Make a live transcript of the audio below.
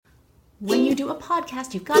When you do a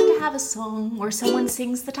podcast, you've got to have a song where someone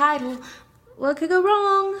sings the title. What could go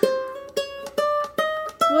wrong?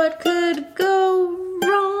 What could go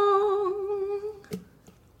wrong?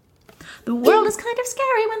 The world is kind of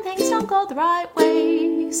scary when things don't go the right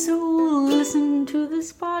way. So listen to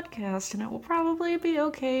this podcast and it will probably be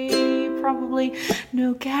okay. Probably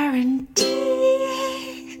no guarantees.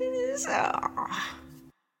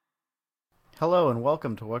 Hello and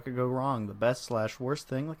welcome to What Could Go Wrong, the best/worst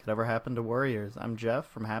thing that could ever happen to Warriors. I'm Jeff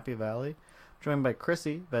from Happy Valley, joined by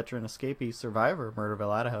Chrissy, veteran escapee survivor of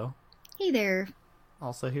Murderville, Idaho. Hey there.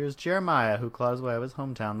 Also here's Jeremiah, who claws away of his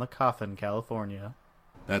hometown, La Coffin, California.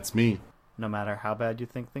 That's me. No matter how bad you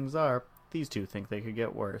think things are, these two think they could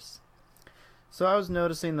get worse. So I was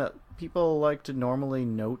noticing that people like to normally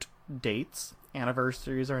note dates.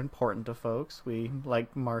 Anniversaries are important to folks. We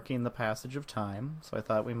like marking the passage of time, so I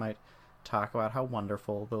thought we might talk about how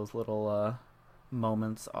wonderful those little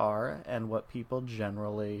moments are and what people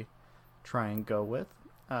generally try and go with.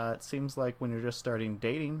 It seems like when you're just starting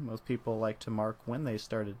dating, most people like to mark when they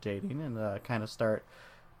started dating and kind of start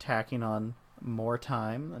tacking on more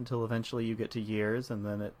time until eventually you get to years, and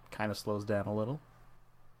then it kind of slows down a little.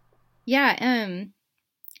 Yeah,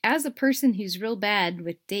 as a person who's real bad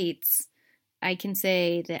with dates, I can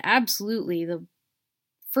say that absolutely the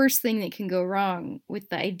first thing that can go wrong with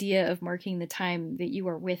the idea of marking the time that you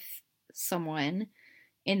are with someone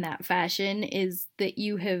in that fashion is that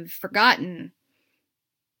you have forgotten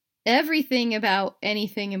everything about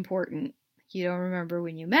anything important. You don't remember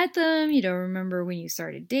when you met them, you don't remember when you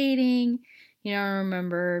started dating, you don't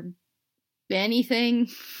remember anything.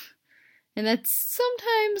 And that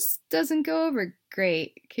sometimes doesn't go over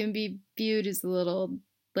great. It can be viewed as a little,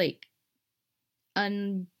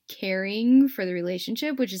 uncaring for the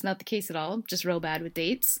relationship, which is not the case at all. Just real bad with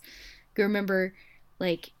dates. You remember,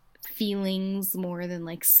 feelings more than,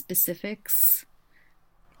 specifics.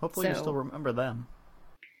 Hopefully you still remember them.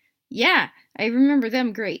 Yeah, I remember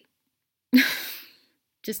them great.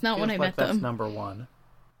 Just not Feels when I met them. That's number one.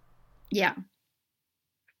 Yeah.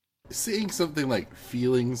 Saying something like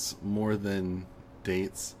feelings more than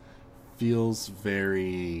dates feels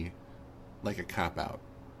very like a cop-out.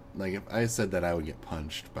 Like, if I said that, I would get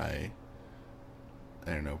punched by,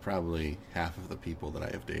 I don't know, probably half of the people that I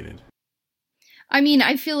have dated. I mean,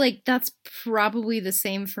 I feel like that's probably the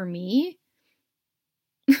same for me.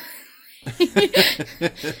 I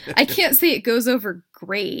can't say it goes over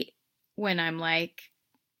great when I'm like,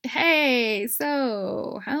 hey,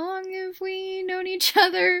 so how long have we known each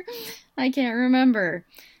other? I can't remember.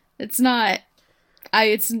 It's not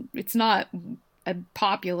a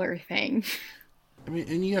popular thing. I mean,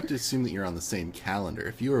 and you have to assume that you're on the same calendar.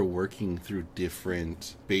 If you are working through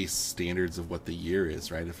different base standards of what the year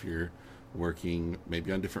is, right? If you're working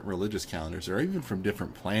maybe on different religious calendars or even from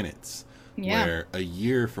different planets, where a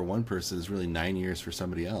year for one person is really 9 years for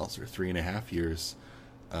somebody else, or 3.5 years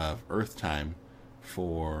of Earth time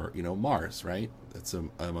for, Mars, right? That's a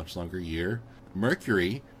much longer year.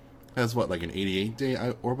 Mercury has an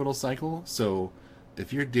 88-day orbital cycle. So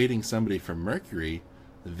if you're dating somebody from Mercury,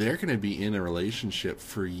 they're going to be in a relationship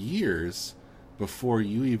for years before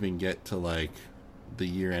you even get to the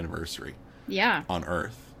year anniversary. Yeah. On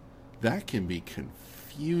Earth. That can be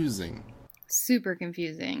confusing. Super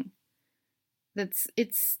confusing.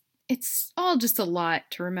 It's all just a lot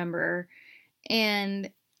to remember.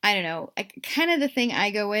 And I don't know, kind of the thing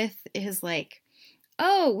I go with is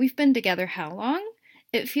oh, we've been together how long?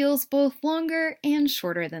 It feels both longer and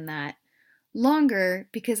shorter than that. Longer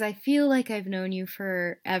because I feel like I've known you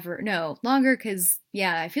forever. No, longer because,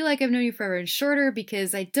 I feel like I've known you forever. And shorter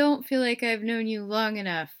because I don't feel like I've known you long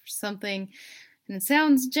enough. Something, and it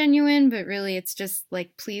sounds genuine, but really it's just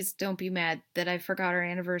please don't be mad that I forgot our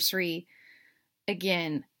anniversary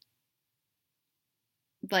again.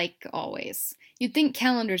 Like always. You'd think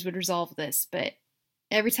calendars would resolve this, but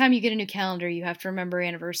every time you get a new calendar, you have to remember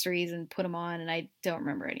anniversaries and put them on, and I don't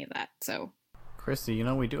remember any of that, so... Chrissy,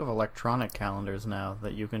 we do have electronic calendars now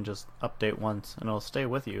that you can just update once and it'll stay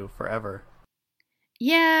with you forever.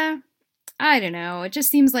 Yeah, I don't know. It just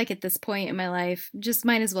seems like at this point in my life, just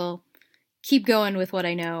might as well keep going with what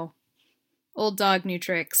I know. Old dog, new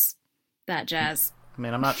tricks. That jazz. I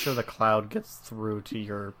mean, I'm not sure the cloud gets through to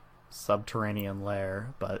your subterranean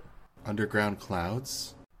lair, but... Underground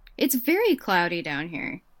clouds? It's very cloudy down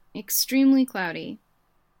here. Extremely cloudy.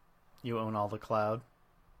 You own all the cloud?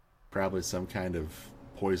 Probably some kind of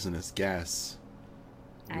poisonous gas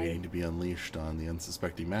waiting to be unleashed on the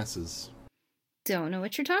unsuspecting masses. Don't know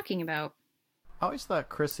what you're talking about. I always thought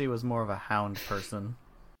Chrissy was more of a hound person.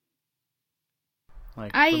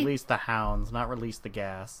 Release the hounds, not release the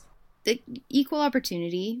gas. The equal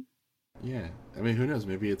opportunity. Yeah. I mean, who knows?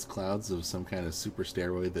 Maybe it's clouds of some kind of super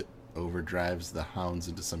steroid that overdrives the hounds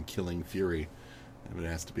into some killing fury. And it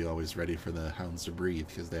has to be always ready for the hounds to breathe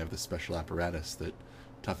because they have this special apparatus that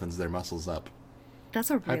toughens their muscles up.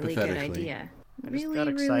 That's a really good Hypothetically. idea. I just Really, got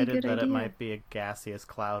really excited good that idea. it might be a gaseous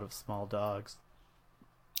cloud of small dogs.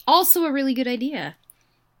 Also a really good idea.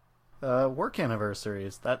 Work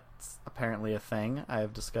anniversaries. That's apparently a thing I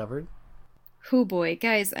have discovered. Oh boy,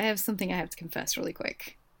 guys, I have something I have to confess really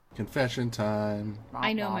quick. Confession time.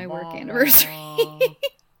 I know my work anniversary.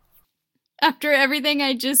 After everything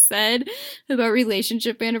I just said about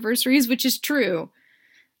relationship anniversaries, which is true,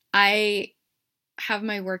 I have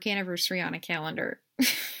my work anniversary on a calendar.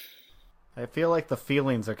 I feel like the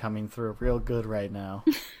feelings are coming through real good right now.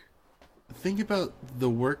 Think about the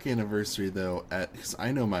work anniversary, though, because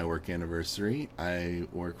I know my work anniversary. I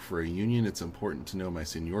work for a union. It's important to know my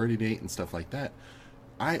seniority date and stuff like that.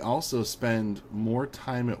 I also spend more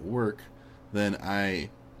time at work than I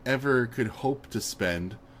ever could hope to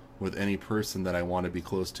spend with any person that I want to be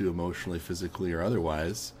close to emotionally, physically, or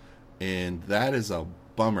otherwise. And that is a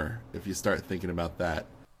bummer if you start thinking about that.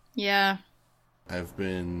 Yeah. I've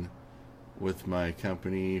been with my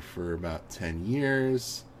company for about 10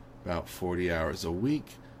 years, about 40 hours a week.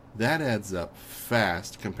 That adds up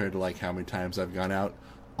fast compared to like how many times I've gone out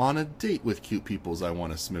on a date with cute peoples I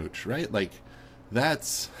want to smooch, right? Like,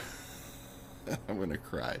 that's... I'm going to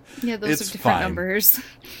cry. Yeah, those It's are different fine. numbers.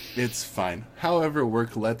 It's fine. However,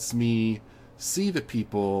 work lets me see the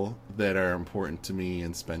people that are important to me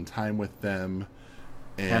and spend time with them.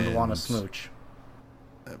 And want to smooch.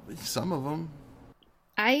 Some of them.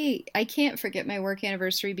 I can't forget my work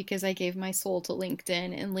anniversary because I gave my soul to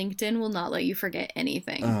LinkedIn, and LinkedIn will not let you forget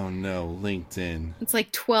anything. Oh no, LinkedIn. It's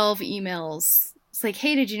like 12 emails. It's like,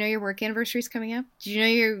 hey, did you know your work anniversary is coming up? Did you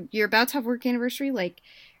know you're about to have work anniversary? Like,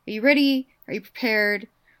 are you ready? Are you prepared?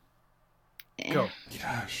 Go.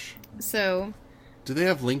 Gosh. So, Do they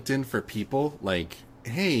have LinkedIn for people? Like,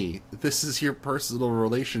 hey, this is your personal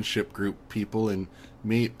relationship group, people, and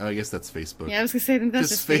me. I guess that's Facebook. yeah, I was gonna say I think that's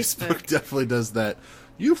Because just Facebook Facebook. definitely does that.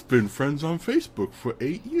 You've been friends on Facebook for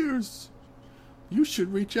 8 years. You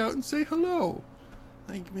should reach out and say hello.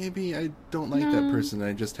 Like, maybe I don't like that person.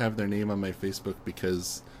 I just have their name on my Facebook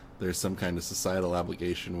because there's some kind of societal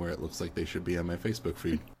obligation where it looks like they should be on my Facebook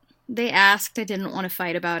feed. They asked. I didn't want to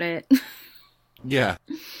fight about it. Yeah.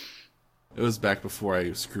 It was back before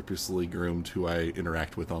I scrupulously groomed who I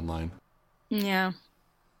interact with online. Yeah.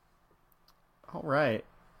 All right.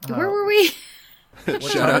 Where were we?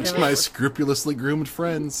 Shout out to my scrupulously groomed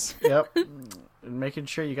friends. Yep. Making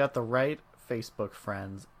sure you got the right Facebook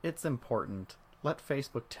friends. It's important. Let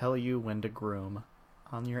Facebook tell you when to groom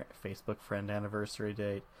on your Facebook friend anniversary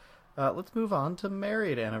date. Let's move on to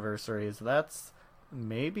married anniversaries. That's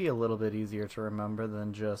maybe a little bit easier to remember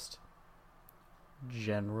than just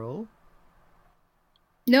general.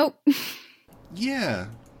 Nope. Yeah,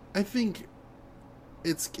 I think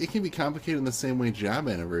it can be complicated in the same way job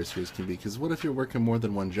anniversaries can be. Because what if you're working more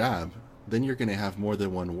than one job? Then you're going to have more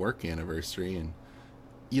than one work anniversary, and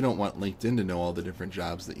you don't want LinkedIn to know all the different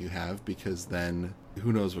jobs that you have, because then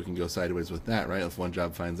who knows what can go sideways with that, right? If one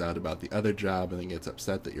job finds out about the other job and then gets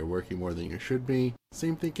upset that you're working more than you should be.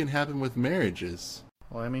 Same thing can happen with marriages.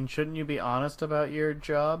 Well, I mean, shouldn't you be honest about your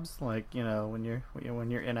jobs? Like, you know, when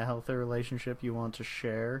you're in a healthy relationship, you want to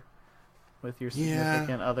share with your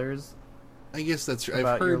significant others. I guess that's true.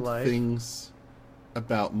 About I've your heard life. things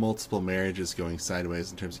about multiple marriages going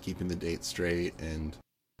sideways in terms of keeping the date straight, and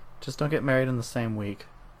Just don't get married in the same week.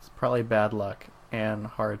 It's probably bad luck and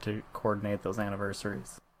hard to coordinate those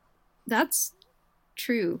anniversaries. That's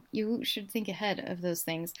true. You should think ahead of those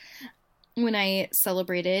things. When I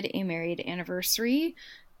celebrated a married anniversary,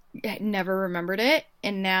 I never remembered it.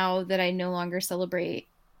 And now that I no longer celebrate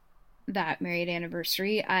that married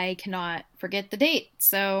anniversary, I cannot forget the date.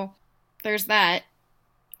 So there's that.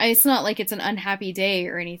 It's not like it's an unhappy day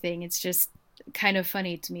or anything. It's just kind of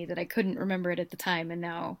funny to me that I couldn't remember it at the time. And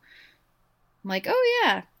now I'm like, oh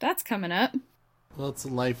yeah, that's coming up. well, it's a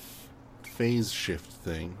life phase shift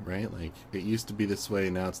thing, right? Like, it used to be this way,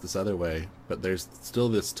 now it's this other way, but there's still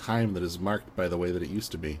this time that is marked by the way that it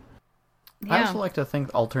used to be. I Yeah. also like to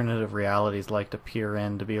think alternative realities like to peer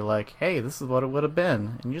in to be like, hey, this is what it would have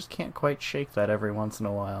been. And you just can't quite shake that every once in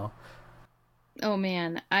a while. Oh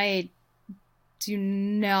man, I do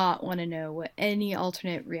not want to know what any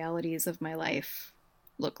alternate realities of my life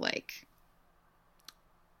look like.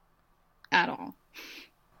 At all.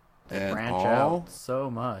 At Branch all? out so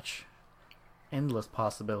much. Endless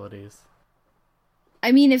possibilities.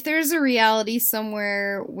 I mean, if there's a reality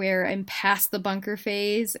somewhere where I'm past the bunker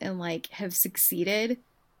phase and like have succeeded,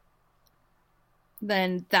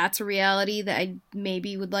 then that's a reality that I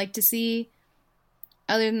maybe would like to see.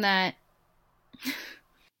 Other than that,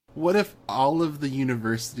 What if all of the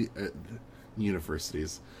universities,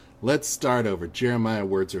 let's start over. Jeremiah,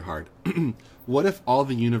 words are hard. What if all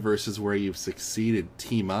the universes where you've succeeded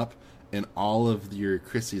team up and all of your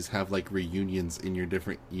Chrissies have like reunions in your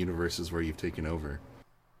different universes where you've taken over?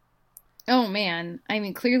 oh man, I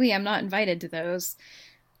mean, clearly I'm not invited to those.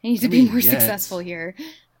 I need to be more yet. successful here.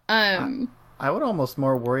 I would almost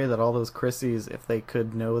more worry that all those Chrissies, if they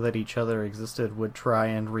could know that each other existed, would try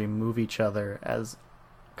and remove each other as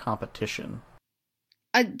competition.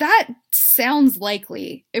 That sounds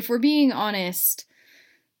likely. If we're being honest,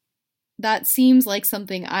 that seems like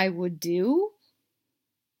something I would do.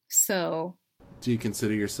 So, Do you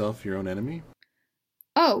consider yourself your own enemy?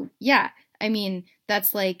 oh, yeah. I mean,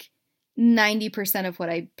 that's like 90% of what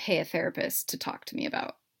I pay a therapist to talk to me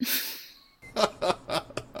about.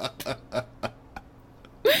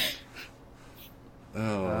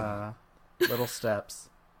 Oh. Little steps.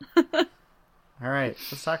 All right,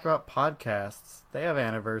 let's talk about podcasts. They have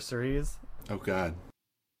anniversaries, Oh God.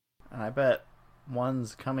 and I bet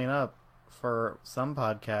one's coming up for some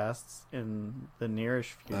podcasts in the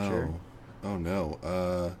nearish future. Oh no.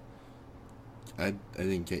 I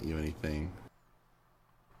didn't get you anything.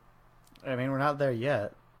 I mean, we're not there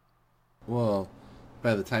yet. Well,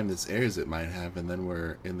 by the time this airs, it might have, and then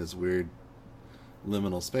we're in this weird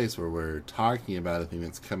liminal space where we're talking about a thing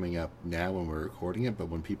that's coming up now when we're recording it, but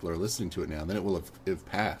when people are listening to it now, then it will have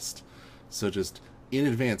passed. So just in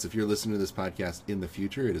advance, if you're listening to this podcast in the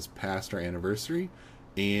future, it is past our anniversary.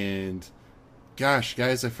 And gosh,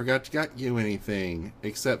 guys, I forgot to get you anything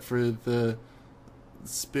except for the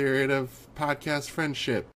spirit of podcast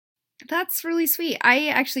friendship. That's really sweet. I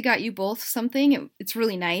actually got you both something. It's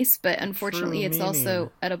really nice, but unfortunately True it's meaning.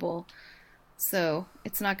 also edible. So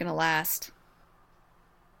it's not going to last.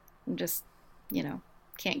 I'm just,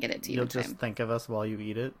 can't get it to you You'll in time. just think of us while you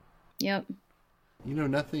eat it. Yep. You know,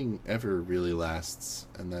 nothing ever really lasts,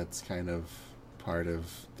 and that's kind of part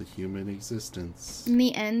of the human existence. In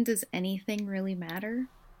the end, does anything really matter?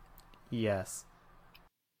 Yes.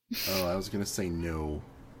 Oh, I was going to say no.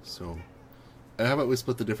 So, how about we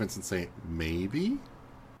split the difference and say maybe?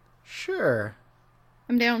 Sure.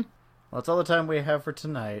 I'm down. Well, that's all the time we have for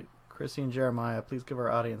tonight. Chrissy and Jeremiah, please give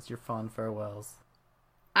our audience your fond farewells.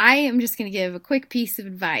 I am just going to give a quick piece of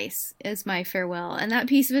advice as my farewell. And that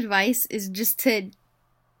piece of advice is just to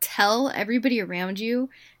tell everybody around you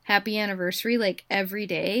happy anniversary like every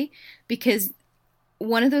day, because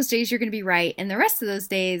one of those days you're going to be right, and the rest of those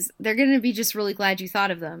days they're going to be just really glad you thought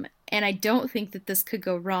of them. And I don't think that this could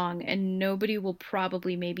go wrong, and nobody will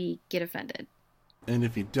probably maybe get offended. And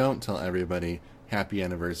if you don't tell everybody happy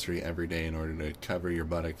anniversary every day in order to cover your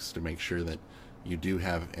buttocks to make sure that you do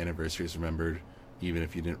have anniversaries remembered, even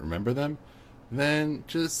if you didn't remember them, then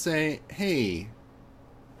just say, hey,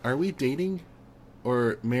 are we dating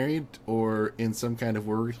or married or in some kind of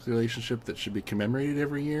work relationship that should be commemorated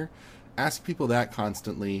every year? Ask people that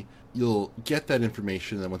constantly. You'll get that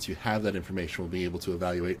information, and then once you have that information, we'll be able to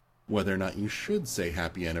evaluate whether or not you should say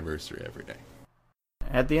happy anniversary every day.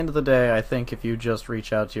 At the end of the day, I think if you just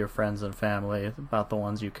reach out to your friends and family about the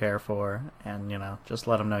ones you care for, and, just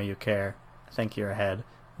let them know you care, I think you're ahead,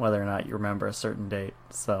 whether or not you remember a certain date.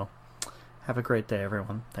 So, have a great day,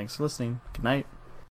 everyone. Thanks for listening. Good night.